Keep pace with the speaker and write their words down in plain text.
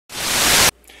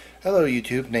Hello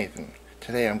YouTube, Nathan.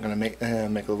 Today I'm going to make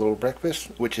a little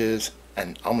breakfast, which is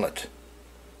an omelet.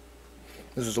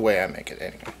 This is the way I make it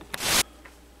anyway.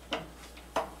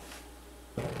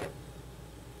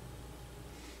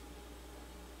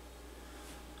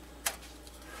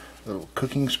 A little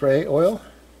cooking spray oil.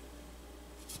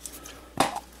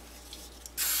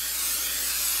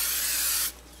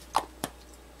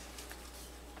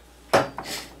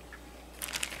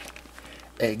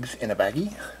 Eggs in a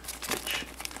baggie, which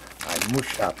I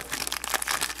mush up.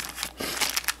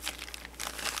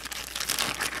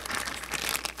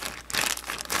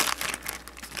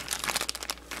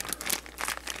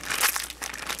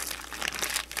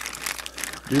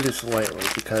 Do this lightly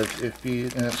because if you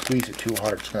squeeze it too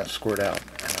hard, it's going to squirt out.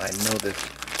 And I know this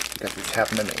because it's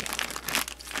happened to me.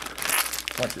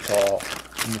 Once it's all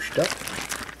mushed up,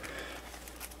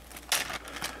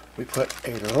 we put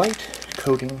a light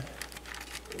coating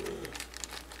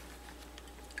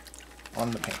on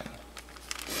the pan.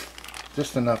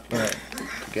 Just enough to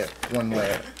get one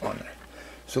layer on there.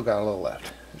 Still got a little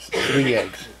left. This is 3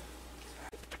 eggs.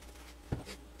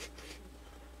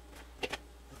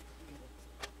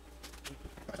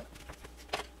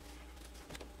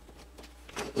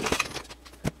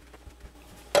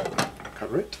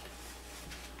 Cover it.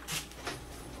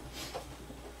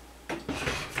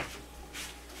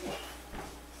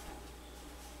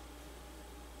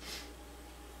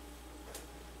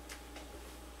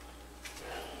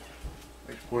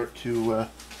 Wait for it to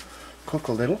cook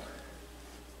a little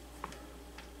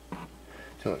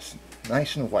till it's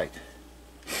nice and white.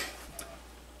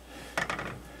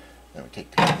 Then we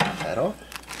take the fat off.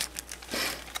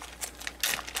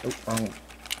 Oh, wrong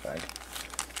bag.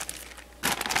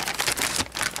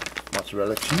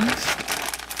 Mozzarella cheese.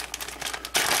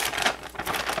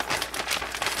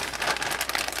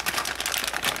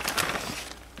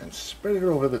 And spread it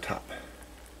over the top.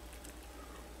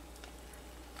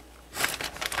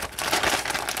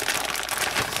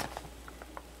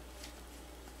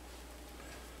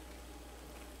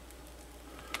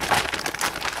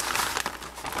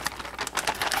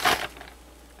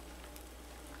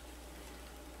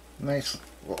 Nice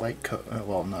light coat,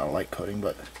 well, not a light coating,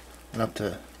 but enough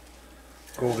to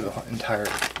go over the entire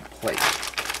plate.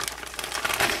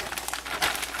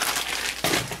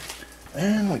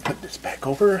 And we put this back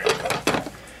over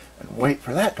and wait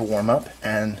for that to warm up.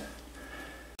 And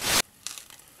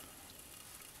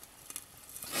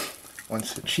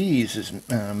once the cheese is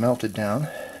melted down,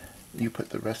 you put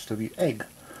the rest of your egg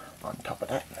on top of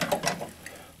that.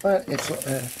 But it's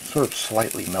sort of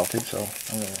slightly melted, so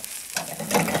I'm going to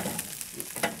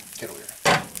get over here.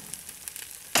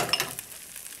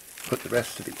 Put the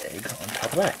rest of the egg on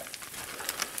top of that.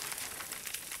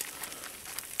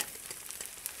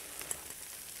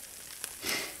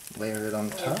 Layer it on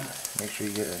the top. Make sure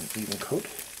you get an even coat.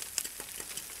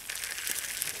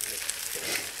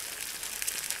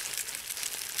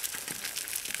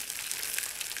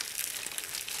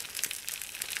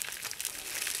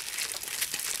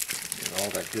 Get all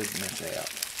that goodness out.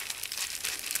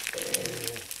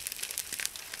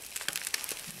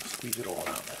 Squeeze it all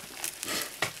out.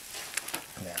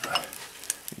 Now,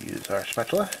 use our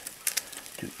spatula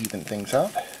to even things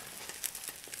out.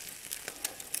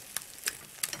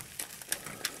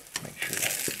 Make sure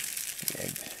the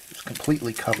egg is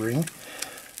completely covering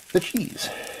the cheese.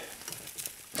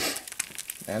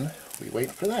 And we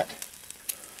wait for that.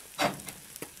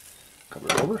 Cover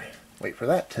it over. Wait for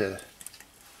that to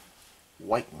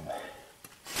whiten.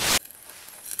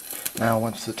 Now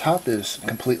once the top is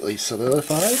completely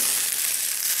solidified,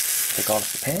 take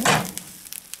off the pan,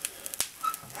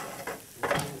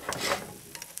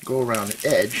 go around the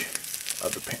edge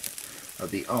of the pan, of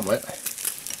the omelet,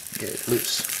 get it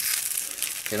loose,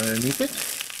 get underneath it,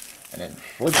 and then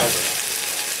flip over.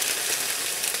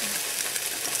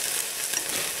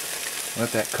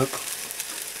 Let that cook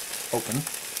open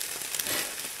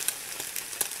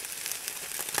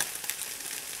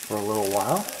for a little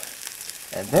while.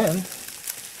 And then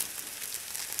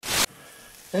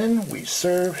we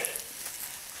serve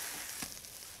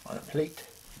on a plate.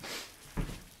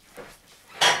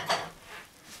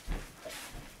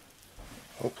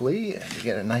 Hopefully, and you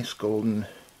get a nice golden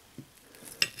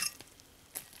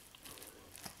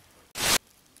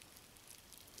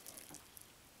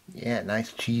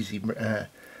nice cheesy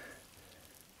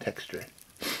texture.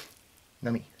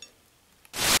 Yummy.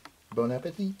 Bon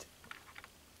appetit.